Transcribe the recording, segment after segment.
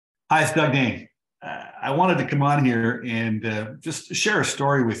Hi, it's Doug Dane. I wanted to come on here and just share a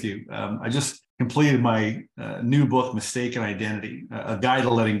story with you. I just completed my new book, Mistaken Identity, a guide to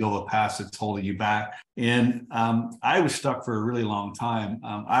letting go of a past that's holding you back. And I was stuck for a really long time.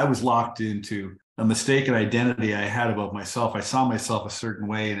 I was locked into a mistaken identity I had about myself. I saw myself a certain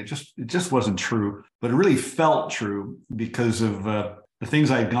way, and it just wasn't true. But it really felt true because of the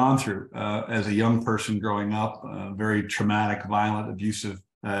things I'd gone through as a young person growing up, very traumatic, violent, abusive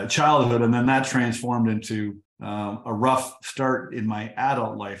childhood, and then that transformed into a rough start in my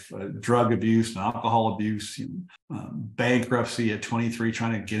adult life: drug abuse and alcohol abuse, bankruptcy at 23,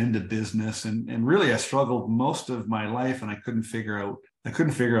 trying to get into business, and really I struggled most of my life, and I couldn't figure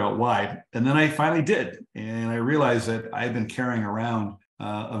out why. And then I finally did, and I realized that I've been carrying around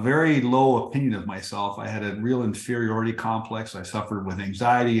a very low opinion of myself. I had a real inferiority complex. I suffered with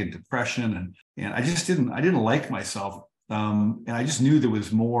anxiety and depression, and I didn't like myself. And I just knew there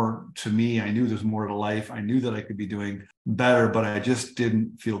was more to me. I knew there was more to life. I knew that I could be doing better, but I just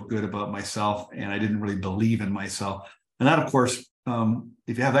didn't feel good about myself, and I didn't really believe in myself. And that, of course,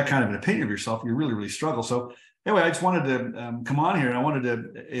 if you have that kind of an opinion of yourself, you really, really struggle. So anyway, I just wanted to come on here, and I wanted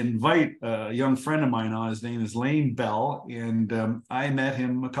to invite a young friend of mine on. His name is Lane Bell, and I met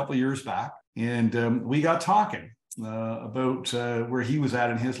him a couple of years back, and we got talking about where he was at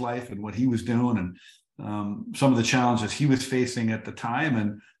in his life and what he was doing, and some of the challenges he was facing at the time,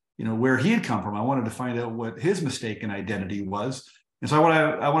 and where he had come from. I wanted to find out what his mistaken identity was, and so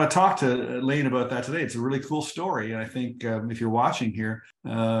I want to talk to Lane about that today. It's a really cool story, and I think if you're watching here,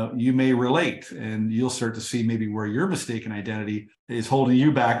 you may relate, and you'll start to see maybe where your mistaken identity is holding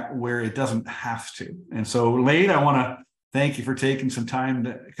you back, where it doesn't have to. And so, Lane, I want to thank you for taking some time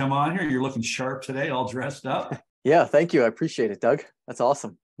to come on here. You're looking sharp today, all dressed up. Yeah, thank you. I appreciate it, Doug. That's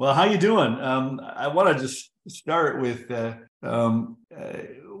awesome. Well, how you doing? I want to just start with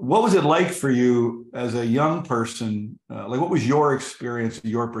what was it like for you as a young person? What was your experience,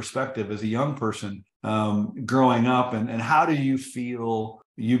 your perspective as a young person growing up, and how do you feel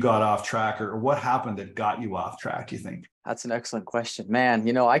you got off track, or what happened that got you off track, you think? That's an excellent question,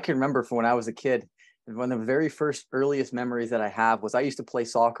 man. I can remember from when I was a kid. One of the very first earliest memories that I have was I used to play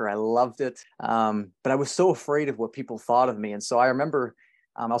soccer. I loved it, but I was so afraid of what people thought of me. And so I remember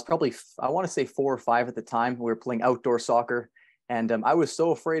I was probably, I want to say 4 or 5 at the time. We were playing outdoor soccer. And I was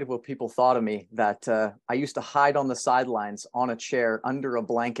so afraid of what people thought of me that I used to hide on the sidelines on a chair under a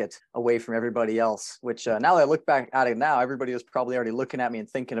blanket away from everybody else, which now that I look back at it now, everybody was probably already looking at me and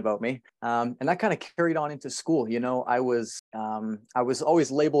thinking about me. And that kind of carried on into school. I was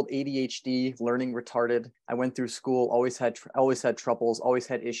always labeled ADHD, learning retarded. I went through school, always had troubles, always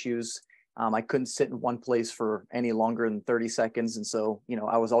had issues. I couldn't sit in one place for any longer than 30 seconds. And so,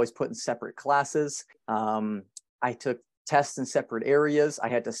 I was always put in separate classes. I took tests in separate areas. I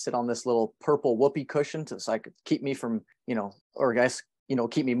had to sit on this little purple whoopee cushion so I could keep me from, or I guess,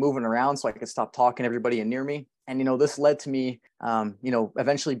 keep me moving around so I could stop talking to everybody near me. And, this led to me,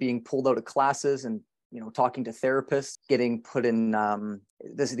 eventually being pulled out of classes and, talking to therapists, getting put in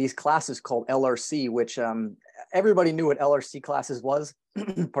these classes called LRC, which everybody knew what LRC classes was,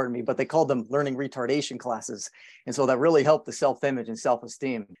 pardon me, but they called them learning retardation classes. And so that really helped the self-image and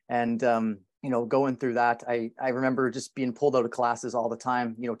self-esteem. And, going through that, I remember just being pulled out of classes all the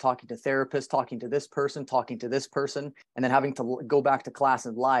time, talking to therapists, talking to this person, and then having to go back to class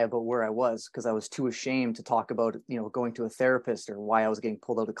and lie about where I was because I was too ashamed to talk about, going to a therapist or why I was getting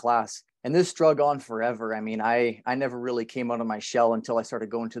pulled out of class. And this drug on forever. I mean, I never really came out of my shell until I started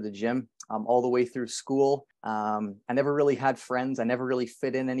going to the gym, all the way through school. I never really had friends. I never really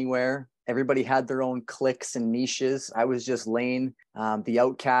fit in anywhere. Everybody had their own cliques and niches. I was just Lane, the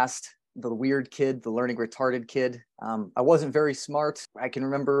outcast, the weird kid, the learning retarded kid. I wasn't very smart. I can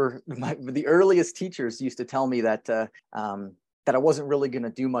remember the earliest teachers used to tell me that I wasn't really going to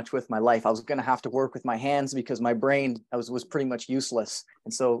do much with my life. I was going to have to work with my hands because my brain was pretty much useless.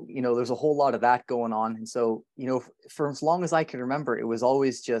 And so, there's a whole lot of that going on. And so, for as long as I can remember, it was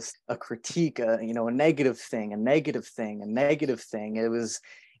always just a critique, a negative thing, a negative thing, a negative thing.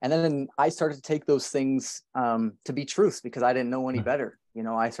 And then I started to take those things to be truths because I didn't know any better.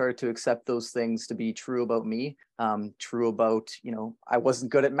 I started to accept those things to be true about me, true about, I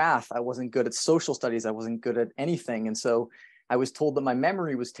wasn't good at math. I wasn't good at social studies. I wasn't good at anything. And so I was told that my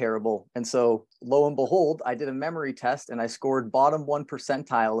memory was terrible. And so lo and behold, I did a memory test and I scored bottom 1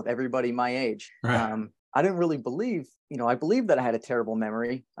 percentile of everybody my age. Right. I didn't really believe, I believed that I had a terrible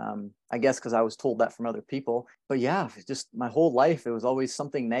memory. I guess because I was told that from other people. But yeah, just my whole life, it was always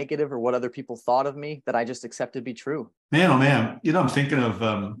something negative or what other people thought of me that I just accepted to be true. Man, oh man. I'm thinking of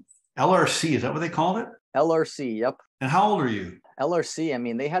LRC. Is that what they called it? LRC, yep. And how old are you? LRC, I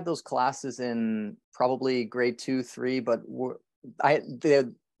mean, they had those classes in probably grade 2, 3, but where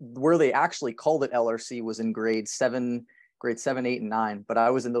they actually called it LRC was in grade 7, 8, and 9. But I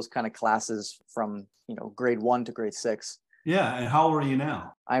was in those kind of classes from, grade 1 to grade 6. Yeah. And how old are you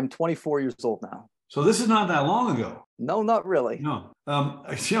now? I'm 24 years old now. So this is not that long ago. No, not really. No. I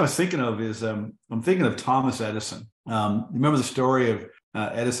was thinking of is I'm thinking of Thomas Edison. Remember the story of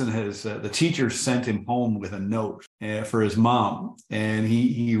Edison has the teacher sent him home with a note for his mom, and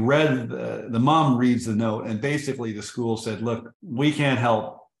he read the mom reads the note, and basically the school said, "Look, we can't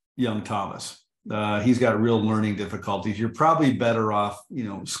help young Thomas. He's got real learning difficulties. You're probably better off,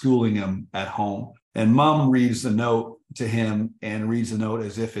 schooling him at home." And mom reads the note to him and reads the note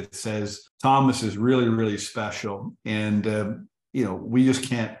as if it says, "Thomas is really, really special, and we just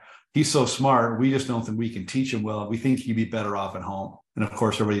can't. He's so smart. We just don't think we can teach him well. We think he'd be better off at home." And of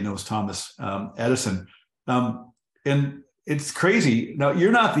course, everybody knows Thomas Edison. And it's crazy. Now,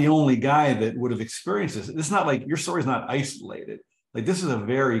 you're not the only guy that would have experienced this. It's not like your story's not isolated. Like, this is a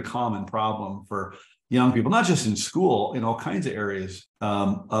very common problem for young people, not just in school, in all kinds of areas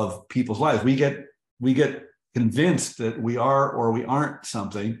of people's lives. We get convinced that we are or we aren't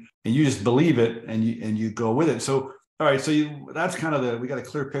something, and you just believe it and you go with it. So, all right, so that's kind of we got a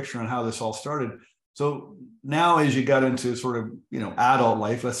clear picture on how this all started. So now, as you got into sort of, adult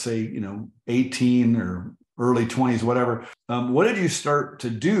life, let's say, 18 or early 20s, whatever, what did you start to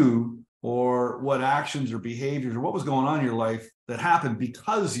do, or what actions or behaviors, or what was going on in your life that happened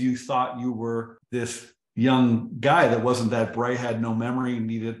because you thought you were this young guy that wasn't that bright, had no memory,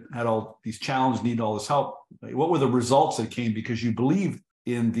 had all these challenges, needed all this help? What were the results that came because you believed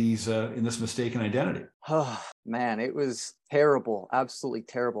in this mistaken identity? Oh man, it was terrible, absolutely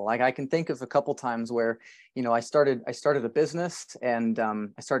terrible. Like, I can think of a couple times where, I started a business, and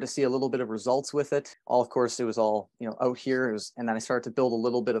I started to see a little bit of results with it. Of course, it was all, out here. And then I started to build a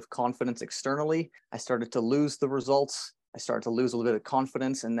little bit of confidence externally. I started to lose the results. I started to lose a little bit of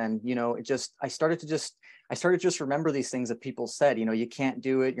confidence. And then, I started to just remember these things that people said, you can't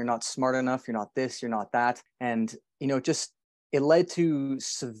do it. You're not smart enough. You're not this, you're not that. And, it led to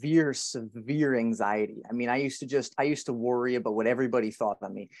severe anxiety. I mean, I used to worry about what everybody thought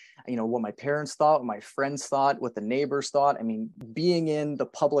of me, what my parents thought, what my friends thought, what the neighbors thought. I mean, being in the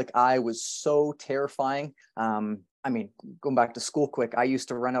public eye was so terrifying. I mean, going back to school quick, I used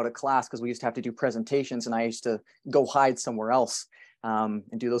to run out of class because we used to have to do presentations, and I used to go hide somewhere else and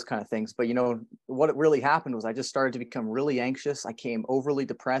do those kind of things. But, what really happened was I just started to become really anxious. I came overly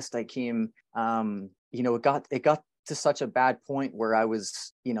depressed. I came, it got to such a bad point where I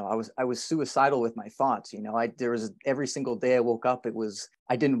was suicidal with my thoughts. There was every single day I woke up,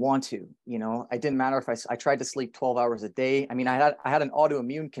 I didn't want to, I didn't matter if I tried to sleep 12 hours a day. I mean, I had an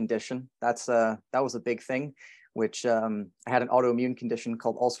autoimmune condition. That was a big thing, which I had an autoimmune condition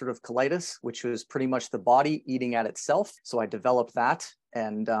called ulcerative colitis, which was pretty much the body eating at itself. So I developed that.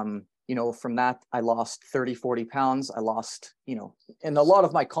 And, from that, I lost 30, 40 pounds. I lost, and a lot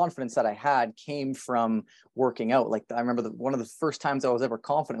of my confidence that I had came from working out. Like, I remember one of the first times I was ever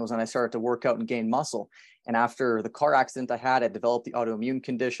confident was when I started to work out and gain muscle. And after the car accident I developed the autoimmune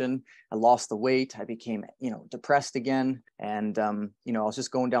condition. I lost the weight. I became, depressed again. And, I was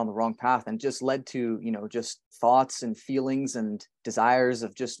just going down the wrong path, and just led to, just thoughts and feelings and desires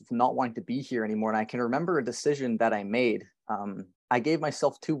of just not wanting to be here anymore. And I can remember a decision that I made. I gave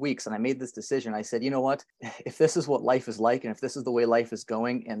myself 2 weeks, and I made this decision. I said, you know what, if this is what life is like, and if this is the way life is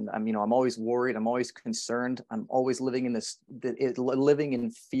going, and I'm always worried, I'm always concerned, I'm always living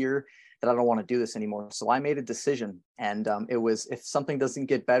in fear that I don't want to do this anymore. So I made a decision, and it was, if something doesn't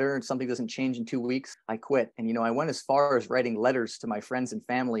get better and something doesn't change in 2 weeks, I quit. And, I went as far as writing letters to my friends and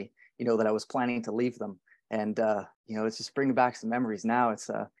family, that I was planning to leave them. And, it's just bringing back some memories now.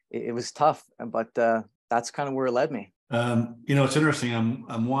 It was tough, but that's kind of where it led me. It's interesting.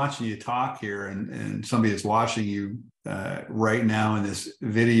 I'm watching you talk here, and somebody that's watching you right now in this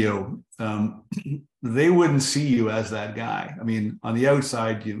video, they wouldn't see you as that guy. I mean, on the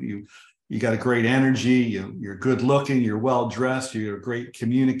outside, you got a great energy. You're good looking. You're well dressed. You're a great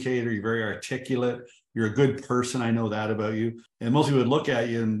communicator. You're very articulate. You're a good person. I know that about you. And most people would look at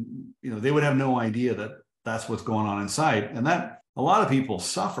you, and they would have no idea that that's what's going on inside, and that. A lot of people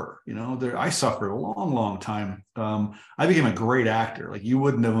suffer, I suffered a long, long time. I became a great actor. Like, you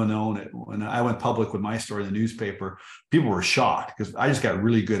wouldn't have known it. When I went public with my story in the newspaper, people were shocked because I just got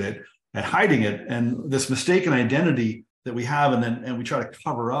really good at hiding it. And this mistaken identity that we have, and we try to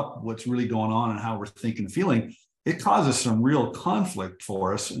cover up what's really going on and how we're thinking and feeling, it causes some real conflict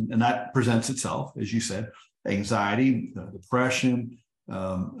for us. And that presents itself, as you said, anxiety, depression,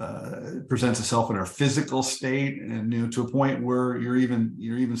 presents itself in our physical state, and to a point where you're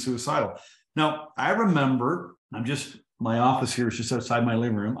even suicidal. Now, I remember, my office here is just outside my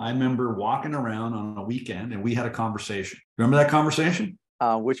living room. I remember walking around on a weekend, and we had a conversation. Remember that conversation?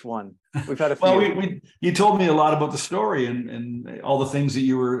 Which one? We've had a few. Well, you told me a lot about the story and all the things that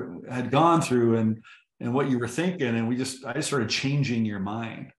you had gone through and what you were thinking, and I just started changing your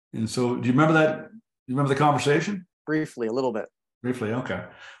mind. And so, do you remember that? Do you remember the conversation? Briefly, a little bit. Briefly, okay.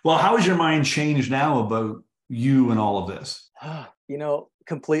 Well, how has your mind changed now about you and all of this?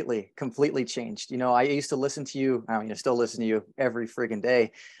 Completely changed. I used to listen to you. I still listen to you every friggin'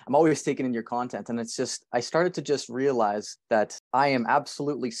 day. I'm always taking in your content. And I started to just realize that I am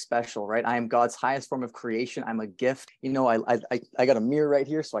absolutely special, right? I am God's highest form of creation. I'm a gift. I got a mirror right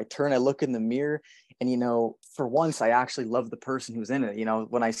here. So I look in the mirror, and, for once, I actually love the person who's in it.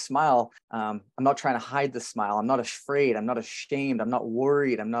 When I smile, I'm not trying to hide the smile. I'm not afraid. I'm not ashamed. I'm not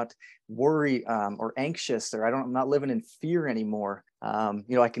worried. I'm not worried or anxious, or I'm not living in fear anymore.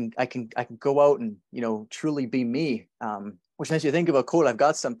 I can go out and, truly be me. Which makes you think of a quote. I've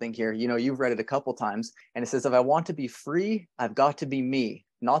got something here, you've read it a couple times, and it says, if I want to be free, I've got to be me,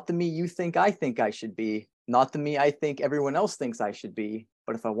 not the me you think I should be, not the me I think everyone else thinks I should be.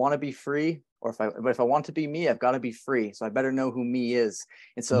 But if I want to be free, but if I want to be me, I've got to be free. So I better know who me is.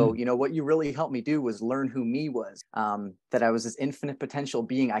 And so, what you really helped me do was learn who me was, that I was this infinite potential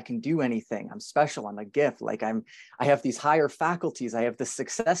being. I can do anything. I'm special. I'm a gift. I have these higher faculties. I have this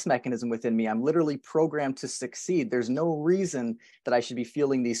success mechanism within me. I'm literally programmed to succeed. There's no reason that I should be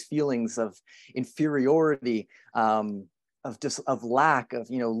feeling these feelings of inferiority, of lack, of,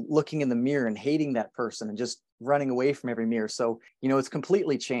 looking in the mirror and hating that person and just running away from every mirror. So, it's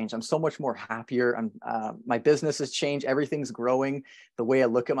completely changed. I'm so much more happier. My business has changed. Everything's growing. The way I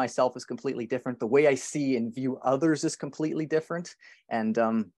look at myself is completely different. The way I see and view others is completely different. And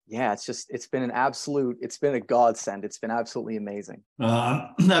it's been a godsend. It's been absolutely amazing.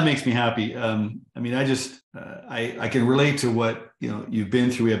 That makes me happy. I can relate to what, you've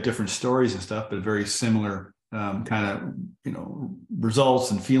been through. We have different stories and stuff, but very similar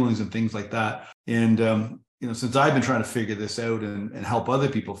results and feelings and things like that. And, since I've been trying to figure this out and help other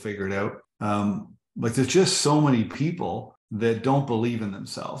people figure it out, there's just so many people that don't believe in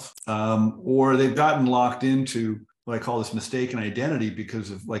themselves, or they've gotten locked into what I call this mistaken identity because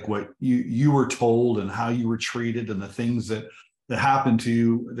of what you were told and how you were treated and the things that happened to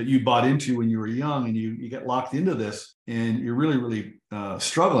you that you bought into when you were young, and you get locked into this and you're really, really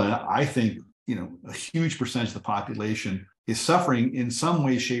struggling. I think, a huge percentage of the population is suffering in some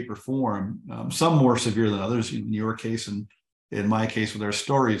way, shape, or form, some more severe than others, in your case and in my case with our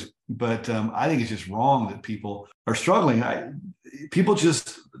stories. But I think it's just wrong that people are struggling. People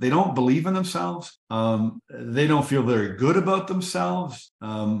they don't believe in themselves. They don't feel very good about themselves.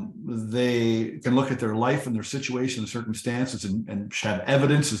 They can look at their life and their situation and circumstances and have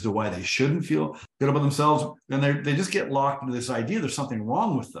evidence as to why they shouldn't feel good about themselves. And they just get locked into this idea there's something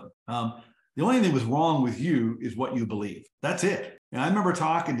wrong with them. The only thing that was wrong with you is what you believe. That's it. And I remember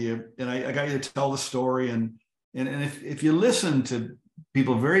talking to you, and I got you to tell the story. And if you listen to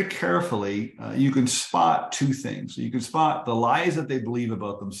people very carefully, you can spot two things. You can spot the lies that they believe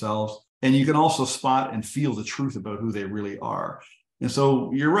about themselves, and you can also spot and feel the truth about who they really are. And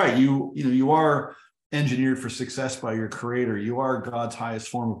so you're right. You are engineered for success by your creator. You are God's highest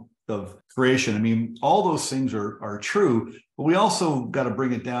form of creation. All those things are true, but we also got to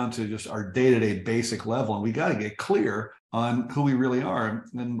bring it down to just our day-to-day basic level, and we got to get clear on who we really are.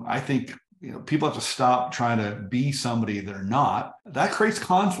 And I think people have to stop trying to be somebody they're not. That creates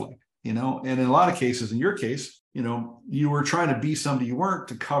conflict, and in a lot of cases, in your case, you were trying to be somebody you weren't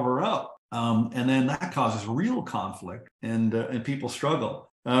to cover up, and then that causes real conflict, and people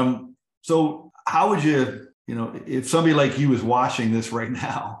struggle. So how would you, if somebody like you is watching this right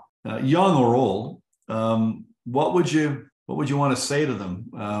now, young or old, what would you want to say to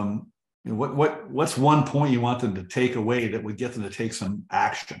them? What's one point you want them to take away that would get them to take some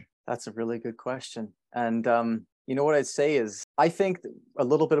action? That's a really good question. And what I'd say is, I think a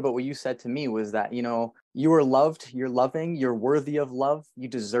little bit about what you said to me was that, you are loved, you're loving, you're worthy of love, you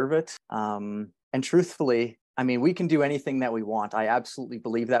deserve it. And truthfully, we can do anything that we want. I absolutely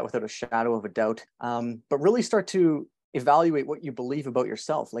believe that without a shadow of a doubt. But really start to evaluate what you believe about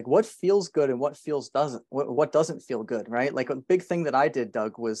yourself, like what feels good and what what doesn't feel good, right? Like a big thing that I did,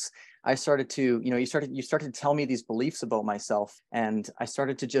 Doug, was I started to, you started to tell me these beliefs about myself, and I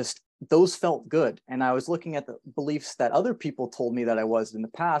started to just those felt good. And I was looking at the beliefs that other people told me that I was in the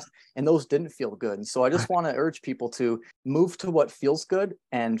past, and those didn't feel good. And so I just want to urge people to move to what feels good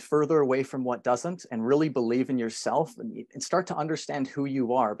and further away from what doesn't, and really believe in yourself and start to understand who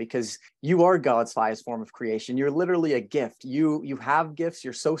you are, because you are God's highest form of creation. You're literally a gift. You have gifts.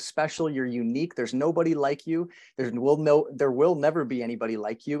 You're so special. You're unique. There's nobody like you. There will never be anybody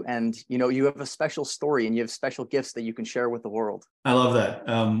like you. And, you know, you have a special story and you have special gifts that you can share with the world. I love that.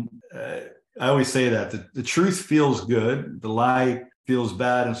 I always say that the truth feels good, the lie feels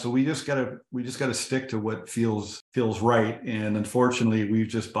bad, and so we just gotta stick to what feels right. And unfortunately, we've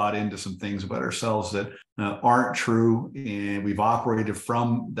just bought into some things about ourselves that aren't true, and we've operated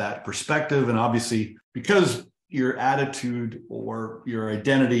from that perspective. And obviously, because your attitude or your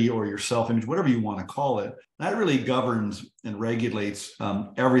identity or your self-image, whatever you want to call it, that really governs and regulates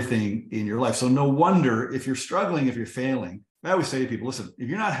everything in your life. So no wonder if you're struggling, if you're failing. I always say to people, listen, if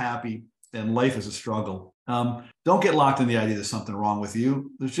you're not happy and life is a struggle, don't get locked in the idea there's something wrong with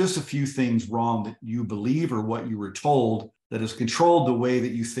you. There's just a few things wrong that you believe or what you were told that has controlled the way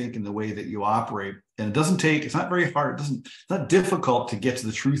that you think and the way that you operate. And it's not very hard. It's not difficult to get to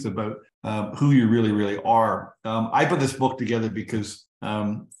the truth about who you really, really are. I put this book together because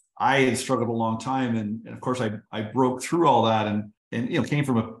I had struggled a long time. And of course, I broke through all that and you know, came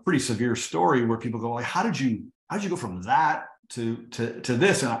from a pretty severe story where people go, like, how did you go from that to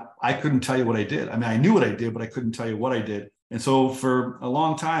this? And I couldn't tell you what I did. I mean, I knew what I did, but I couldn't tell you what I did. And so for a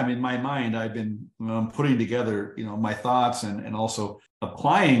long time in my mind, I've been putting together, you know, my thoughts and also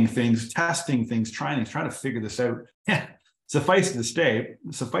applying things, testing things, trying to figure this out. Suffice to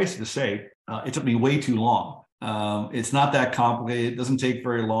say, it took me way too long. It's not that complicated. It doesn't take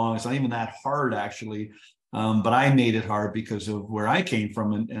very long. It's not even that hard, actually. But I made it hard because of where I came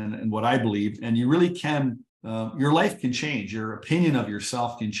from and what I believed. And you really can. Your life can change. Your opinion of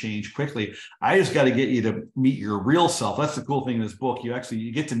yourself can change quickly. I just got to get you to meet your real self. That's the cool thing in this book.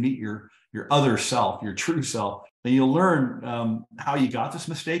 You get to meet your other self, your true self. Then you'll learn how you got this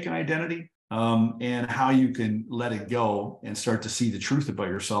mistaken identity and how you can let it go and start to see the truth about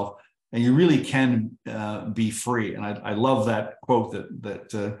yourself. And you really can be free. And I love that quote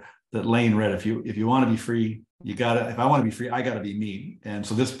that Lane read. If you want to be free, if I want to be free, I got to be me. And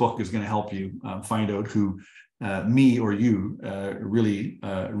so this book is going to help you find out who me or you really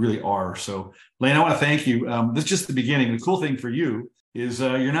are. So Lane, I want to thank you. This is just the beginning. The cool thing for you is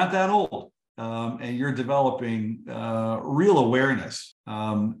you're not that old and you're developing real awareness.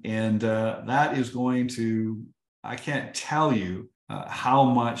 And that is going to, I can't tell you how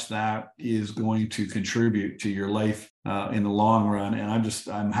much that is going to contribute to your life in the long run. And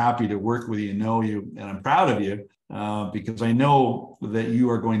I'm happy to work with you and know you, and I'm proud of you because I know that you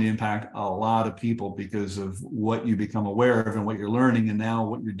are going to impact a lot of people because of what you become aware of and what you're learning, and now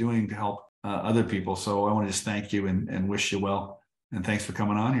what you're doing to help other people. So I want to just thank you and wish you well. And thanks for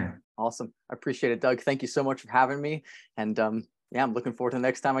coming on here. Awesome. I appreciate it, Doug. Thank you so much for having me. And I'm looking forward to the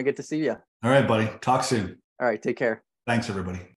next time I get to see you. All right, buddy. Talk soon. All right. Take care. Thanks, everybody.